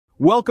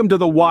Welcome to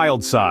the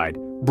wild side.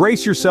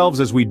 Brace yourselves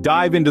as we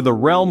dive into the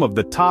realm of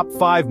the top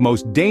 5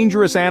 most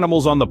dangerous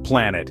animals on the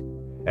planet.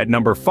 At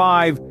number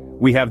 5,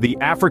 we have the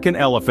African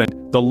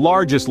elephant, the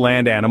largest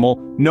land animal,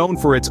 known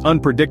for its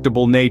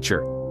unpredictable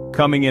nature.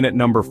 Coming in at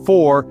number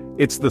 4,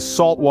 it's the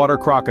saltwater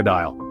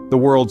crocodile, the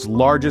world's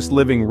largest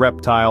living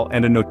reptile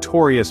and a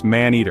notorious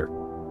man-eater.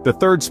 The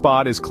third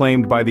spot is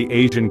claimed by the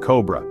Asian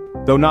cobra.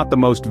 Though not the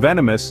most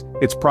venomous,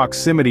 its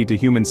proximity to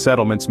human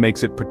settlements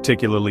makes it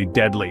particularly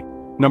deadly.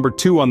 Number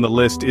 2 on the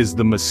list is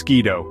the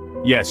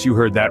mosquito. Yes, you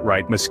heard that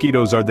right,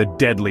 mosquitoes are the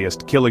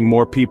deadliest, killing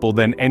more people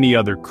than any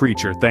other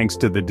creature thanks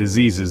to the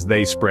diseases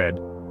they spread.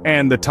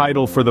 And the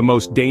title for the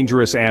most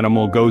dangerous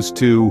animal goes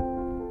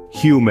to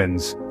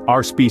humans.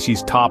 Our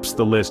species tops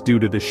the list due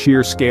to the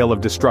sheer scale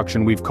of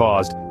destruction we've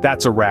caused.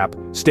 That's a wrap.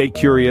 Stay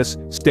curious,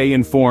 stay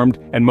informed,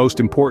 and most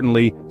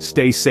importantly,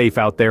 stay safe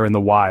out there in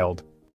the wild.